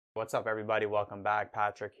What's up, everybody? Welcome back.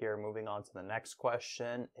 Patrick here. Moving on to the next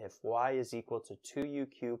question. If y is equal to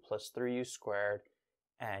 2u cubed plus 3u squared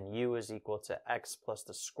and u is equal to x plus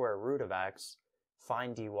the square root of x,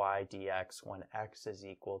 find dy dx when x is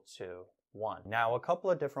equal to 1. Now, a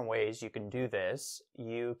couple of different ways you can do this.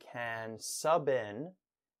 You can sub in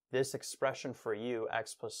this expression for u,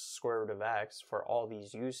 x plus the square root of x, for all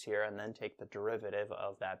these u's here, and then take the derivative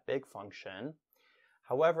of that big function.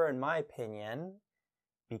 However, in my opinion,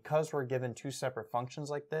 because we're given two separate functions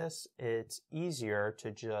like this, it's easier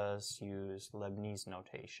to just use Leibniz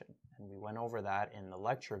notation. And we went over that in the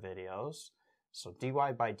lecture videos. So dy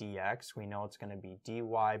by dx, we know it's going to be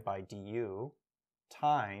dy by du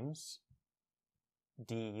times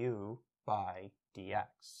du by dx.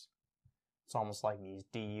 It's almost like these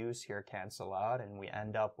du's here cancel out and we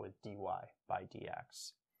end up with dy by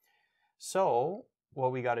dx. So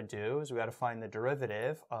what we got to do is we got to find the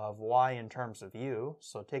derivative of y in terms of u.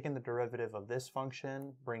 So taking the derivative of this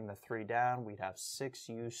function, bring the 3 down, we'd have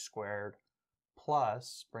 6u squared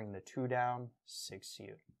plus, bring the 2 down,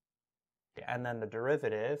 6u. And then the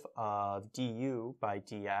derivative of du by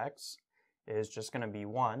dx is just going to be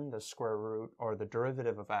 1, the square root, or the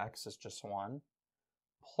derivative of x is just 1,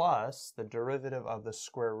 plus the derivative of the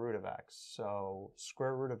square root of x. So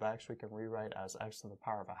square root of x we can rewrite as x to the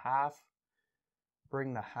power of a half.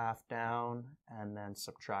 Bring the half down, and then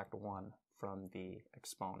subtract 1 from the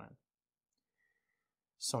exponent.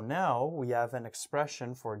 So now we have an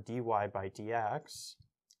expression for dy by dx,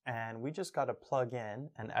 and we just got to plug in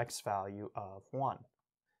an x value of 1.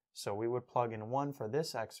 So we would plug in 1 for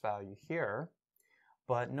this x value here,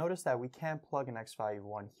 but notice that we can't plug an x value of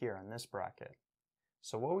 1 here in this bracket.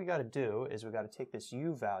 So what we got to do is we got to take this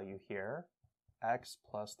u value here, x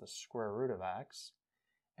plus the square root of x,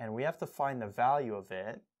 and we have to find the value of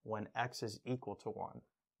it when x is equal to 1.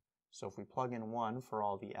 So if we plug in 1 for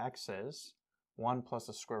all the x's, 1 plus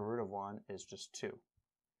the square root of 1 is just 2.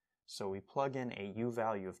 So we plug in a u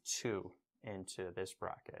value of 2 into this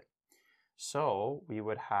bracket. So we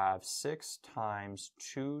would have 6 times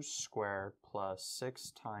 2 squared plus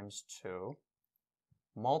 6 times 2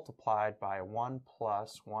 multiplied by 1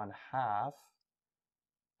 plus 1 half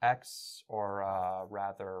x, or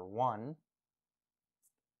rather 1,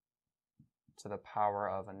 to the power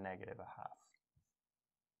of a negative a half.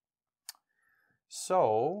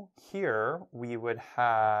 So here we would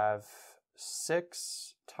have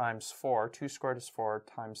 6 times 4, 2 squared is 4,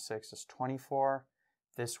 times 6 is 24.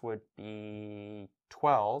 This would be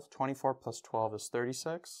 12. 24 plus 12 is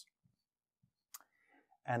 36.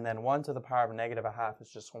 And then 1 to the power of a negative a half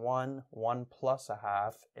is just 1. 1 plus a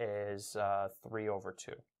half is 3 over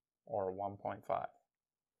 2, or 1.5.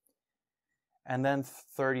 And then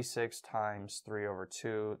 36 times 3 over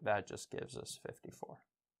 2, that just gives us 54.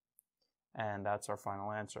 And that's our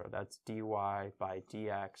final answer. That's dy by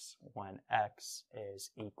dx when x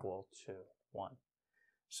is equal to 1.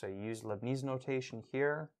 So you use Leibniz notation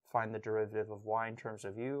here, find the derivative of y in terms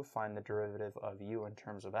of u, find the derivative of u in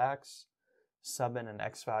terms of x, sub in an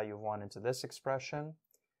x value of 1 into this expression,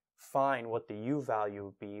 find what the u value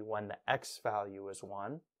would be when the x value is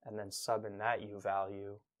 1, and then sub in that u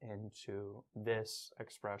value into this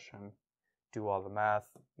expression, do all the math,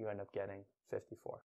 you end up getting 54.